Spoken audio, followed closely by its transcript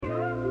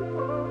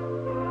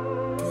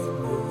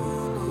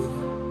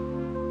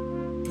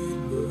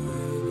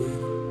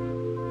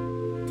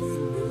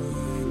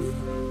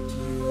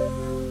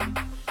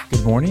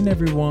Good morning,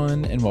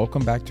 everyone, and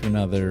welcome back to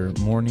another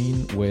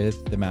Morning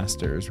with the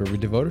Masters, where we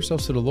devote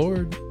ourselves to the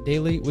Lord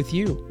daily with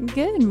you.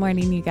 Good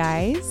morning, you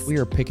guys. We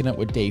are picking up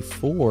with day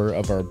 4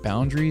 of our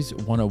Boundaries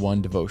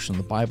 101 devotion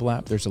on the Bible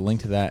app. There's a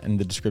link to that in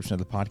the description of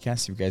the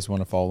podcast if you guys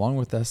want to follow along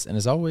with us. And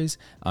as always,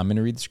 I'm going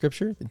to read the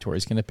scripture, and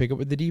Tori's going to pick up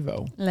with the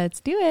Devo.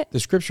 Let's do it. The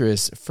scripture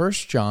is 1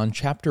 John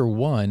chapter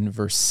 1,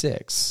 verse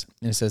 6,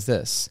 and it says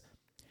this: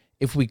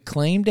 "If we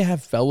claim to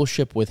have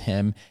fellowship with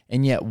him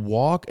and yet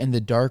walk in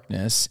the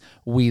darkness,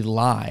 we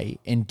lie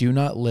and do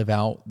not live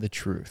out the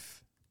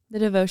truth." The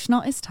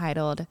devotional is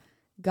titled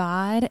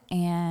God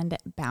and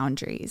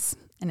Boundaries,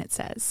 and it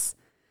says,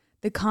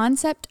 "The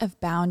concept of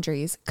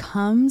boundaries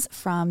comes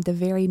from the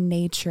very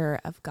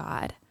nature of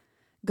God.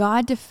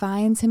 God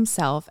defines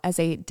himself as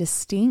a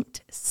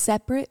distinct,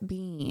 separate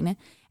being,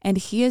 and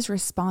he is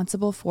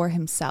responsible for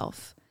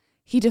himself.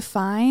 He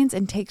defines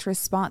and takes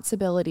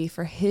responsibility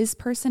for his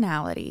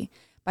personality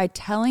by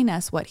telling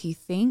us what he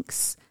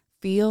thinks,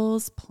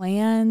 feels,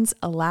 plans,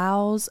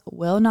 allows,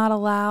 will not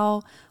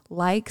allow,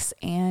 likes,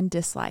 and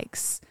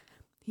dislikes.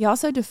 He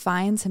also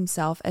defines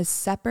himself as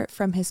separate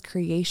from his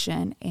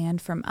creation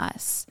and from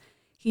us.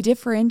 He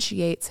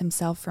differentiates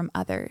himself from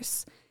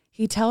others.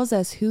 He tells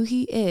us who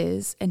he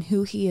is and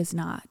who he is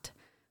not.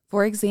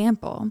 For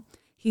example,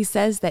 he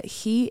says that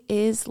he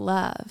is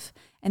love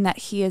and that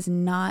he is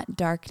not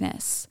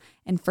darkness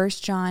in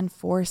 1 John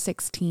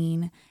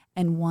 4:16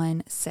 and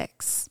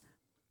 1:6.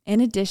 In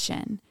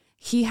addition,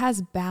 he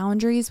has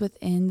boundaries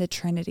within the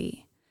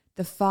Trinity.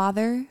 The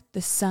Father,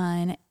 the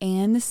Son,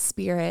 and the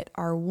Spirit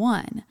are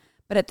one,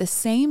 but at the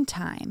same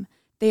time,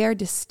 they are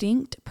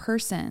distinct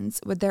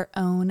persons with their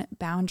own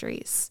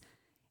boundaries.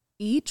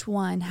 Each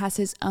one has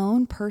his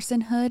own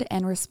personhood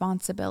and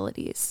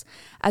responsibilities,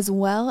 as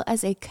well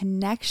as a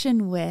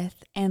connection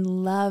with and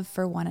love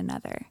for one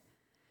another.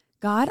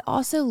 God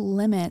also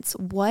limits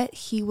what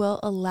he will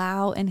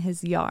allow in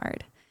his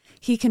yard.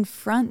 He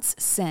confronts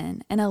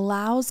sin and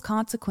allows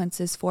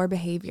consequences for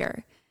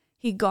behavior.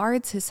 He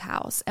guards his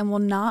house and will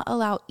not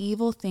allow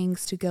evil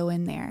things to go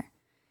in there.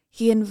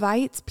 He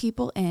invites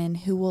people in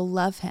who will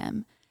love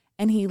him,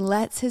 and he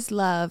lets his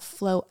love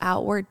flow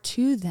outward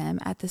to them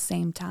at the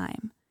same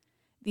time.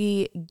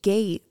 The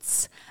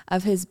gates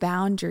of his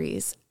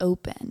boundaries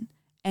open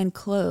and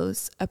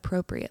close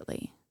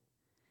appropriately.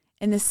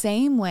 In the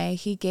same way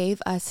he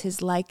gave us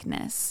his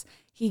likeness,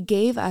 he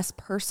gave us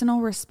personal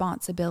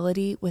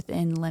responsibility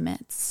within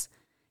limits.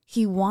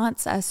 He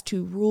wants us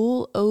to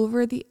rule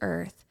over the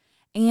earth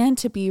and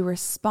to be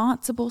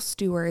responsible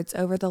stewards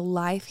over the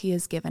life he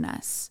has given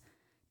us.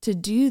 To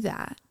do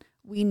that,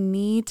 we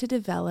need to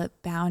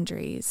develop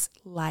boundaries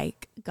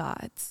like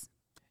God's.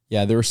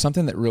 Yeah, there was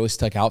something that really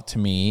stuck out to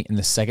me in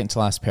the second to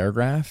last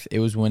paragraph. It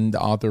was when the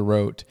author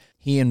wrote,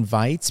 "He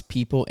invites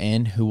people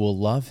in who will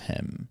love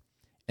him."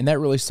 And that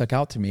really stuck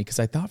out to me because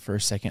I thought for a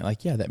second,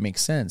 like, yeah, that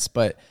makes sense.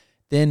 But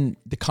then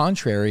the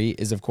contrary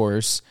is, of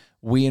course,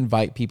 we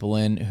invite people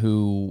in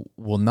who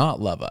will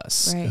not love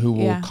us, right, who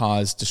will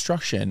cause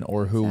destruction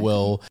or who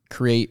will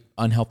create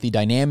unhealthy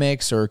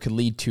dynamics or could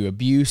lead to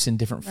abuse and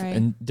different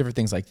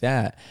things like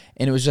that.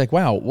 And it was just like,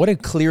 wow, what a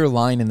clear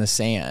line in the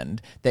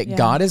sand that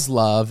God is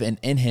love and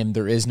in him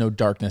there is no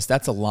darkness.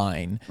 That's a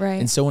line. Right.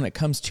 And so when it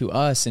comes to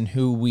us and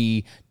who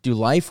we do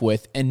life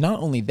with, and not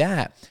only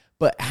that,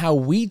 but how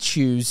we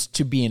choose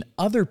to be in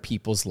other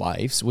people's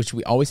lives, which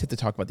we always have to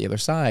talk about the other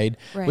side,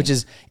 which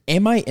is,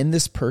 am I in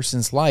this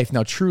person's life?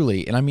 Now,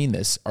 truly, and I mean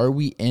this, are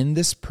we in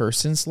this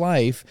person's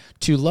life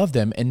to love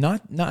them and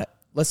not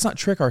let's not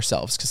trick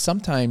ourselves, because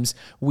sometimes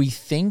we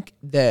think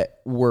that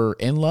we're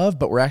in love,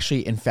 but we're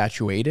actually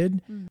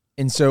infatuated.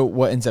 And so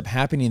what ends up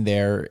happening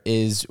there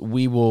is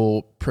we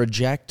will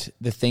project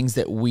the things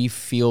that we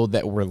feel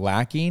that we're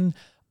lacking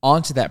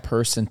onto that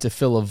person to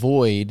fill a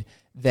void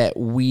that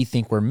we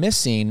think we're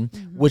missing,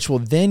 which will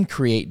then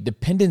create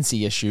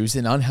dependency issues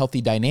and unhealthy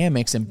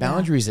dynamics and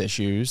boundaries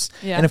issues.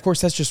 Yeah. And of course,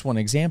 that's just one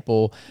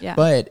example,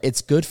 but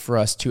it's good for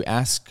us to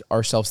ask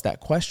ourselves that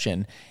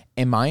question.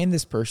 Am I in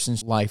this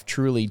person's life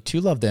truly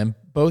to love them,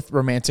 both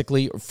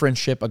romantically,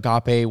 friendship,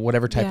 agape,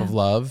 whatever type of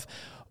love,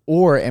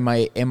 or am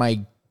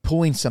I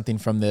pulling something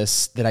from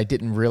this that I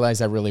didn't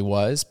realize I really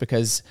was?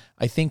 Because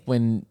I think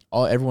when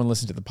everyone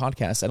listens to the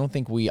podcast, I don't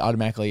think we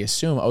automatically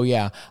assume, oh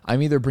yeah,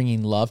 I'm either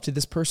bringing love to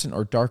this person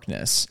or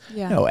darkness.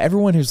 Yeah. No,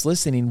 everyone who's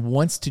listening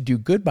wants to do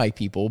good by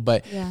people,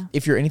 but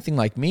if you're anything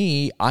like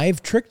me,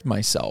 I've tricked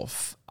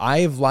myself.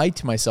 I've lied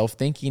to myself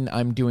thinking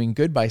I'm doing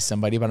good by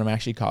somebody, but I'm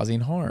actually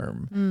causing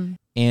harm.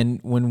 And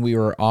when we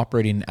are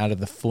operating out of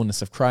the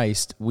fullness of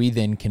Christ, we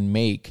then can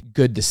make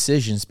good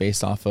decisions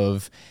based off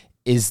of,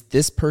 is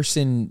this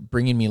person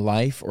bringing me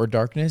life or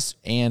darkness?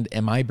 And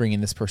am I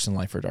bringing this person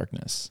life or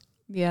darkness?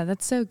 Yeah,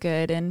 that's so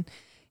good. And,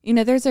 you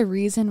know, there's a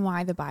reason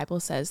why the Bible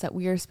says that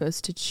we are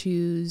supposed to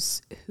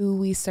choose who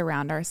we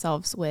surround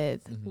ourselves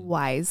with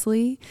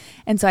wisely.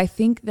 And so I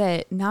think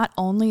that not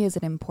only is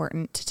it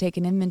important to take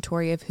an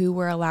inventory of who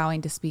we're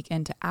allowing to speak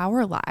into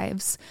our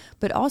lives,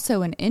 but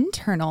also an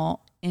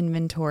internal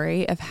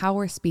inventory of how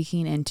we're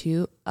speaking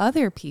into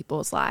other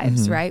people's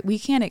lives, right? We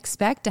can't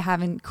expect to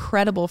have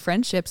incredible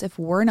friendships if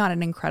we're not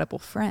an incredible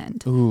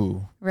friend.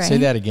 Ooh, right? Say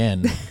that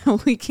again.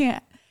 We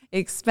can't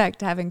expect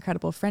to have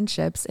incredible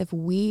friendships if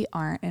we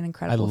aren't an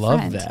incredible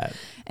friend. I love that.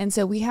 And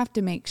so we have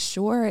to make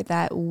sure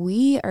that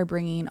we are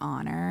bringing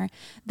honor,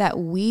 that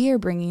we are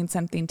bringing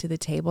something to the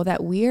table,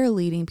 that we are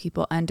leading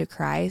people unto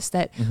Christ,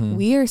 that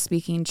we are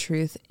speaking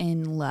truth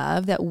in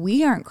love, that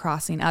we aren't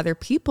crossing other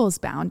people's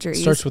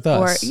boundaries. Starts with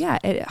us.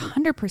 It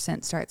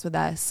 100% starts with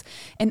us.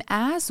 And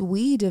as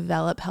we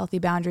develop healthy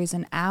boundaries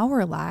in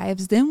our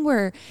lives, then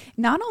we're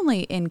not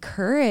only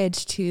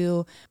encouraged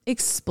to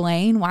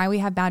explain why we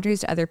have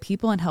boundaries to other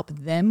people and help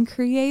them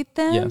create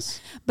them,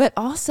 but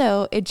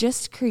also it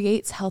just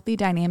creates healthy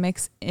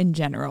dynamics in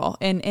general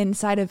and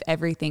inside of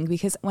everything.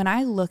 Because when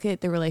I look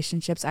at the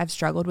relationships I've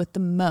struggled with the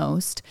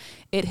most,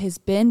 it has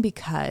been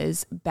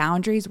because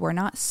boundaries were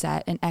not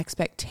set and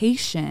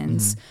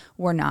expectations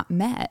were not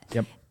met.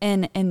 Yep.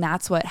 And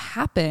that's what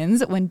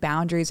happens when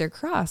boundaries are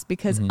crossed,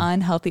 because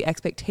unhealthy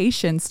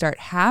expectations start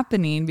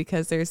happening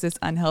because there's this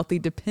unhealthy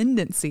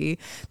dependency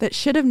that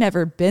should have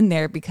never been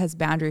there because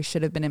boundaries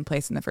should have been in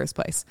place in the first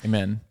place.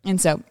 Amen.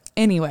 And so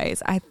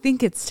anyways, I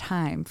think it's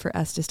time for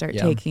us to start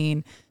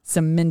taking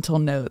some mental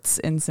notes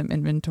and some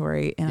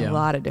inventory in a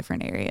lot of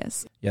different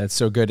areas. Yeah, it's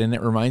so good. And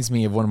it reminds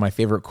me of one of my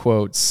favorite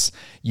quotes.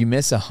 You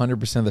miss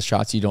 100% of the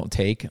shots you don't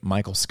take.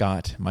 Michael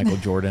Scott, Michael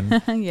Jordan.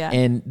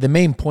 And the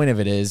main point of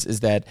it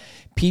is that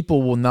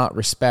people will not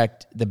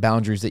respect the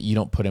boundaries that you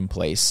don't put in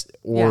place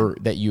or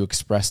that you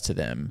express to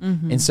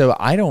them. And so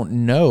I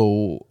don't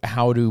know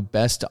how to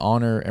best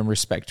honor and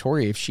respect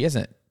Tori if she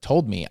hasn't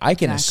told me. I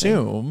can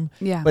assume,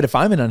 but if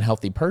I'm an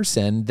unhealthy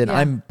person, then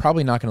I'm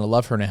probably not going to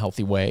love her in a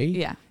healthy way.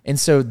 Yeah. And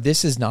so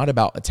this is not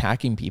about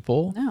attacking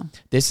people. No.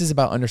 This is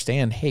about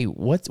understand, hey,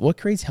 what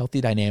creates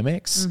healthy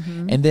dynamics?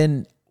 And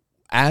then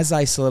as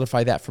I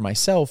solidify that for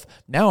myself,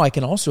 now I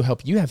can also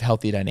help you have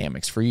healthy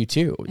dynamics for you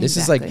too. This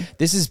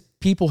is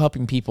people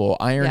helping people,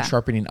 iron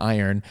sharpening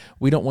iron.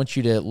 We don't want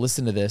you to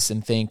listen to this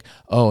and think,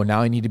 oh,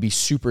 now I need to be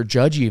super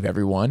judgy of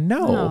everyone.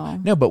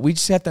 No, but we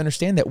just have to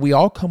understand that we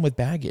all come with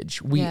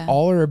baggage. We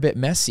all are a bit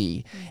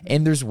messy,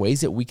 and there's ways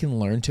that we can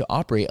learn to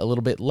operate a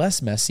little bit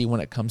less messy when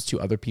it comes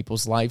to other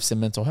people's lives and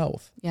mental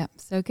health. Yep,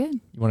 so good.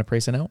 You want to pray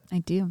us out? I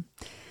do.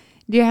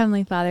 Dear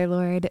Heavenly Father,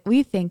 Lord,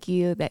 we thank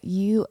you that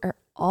you are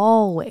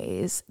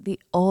always the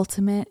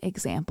ultimate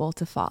example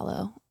to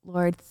follow.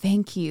 Lord,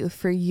 thank you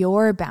for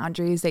your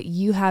boundaries that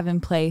you have in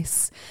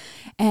place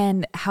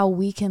and how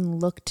we can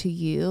look to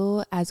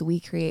you as we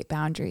create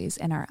boundaries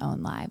in our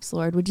own lives.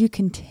 Lord, would you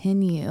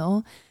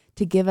continue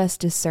to give us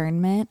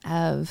discernment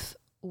of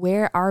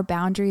where our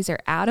boundaries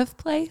are out of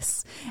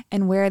place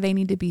and where they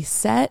need to be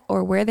set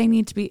or where they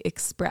need to be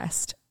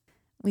expressed.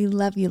 We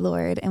love you,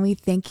 Lord, and we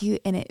thank you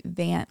in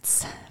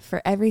advance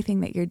for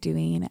everything that you're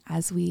doing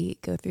as we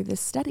go through this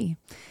study.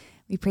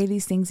 We pray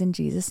these things in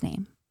Jesus'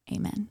 name.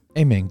 Amen.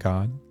 Amen,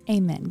 God.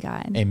 Amen,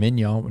 God. Amen,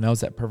 y'all. Now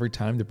is that perfect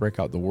time to break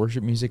out the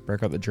worship music,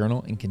 break out the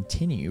journal, and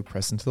continue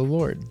pressing to the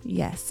Lord.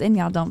 Yes, and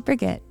y'all don't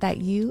forget that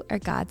you are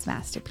God's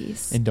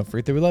masterpiece. And don't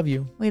forget that we love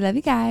you. We love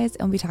you guys,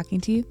 and we'll be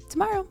talking to you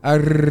tomorrow.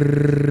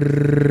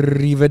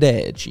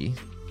 Arrivederci.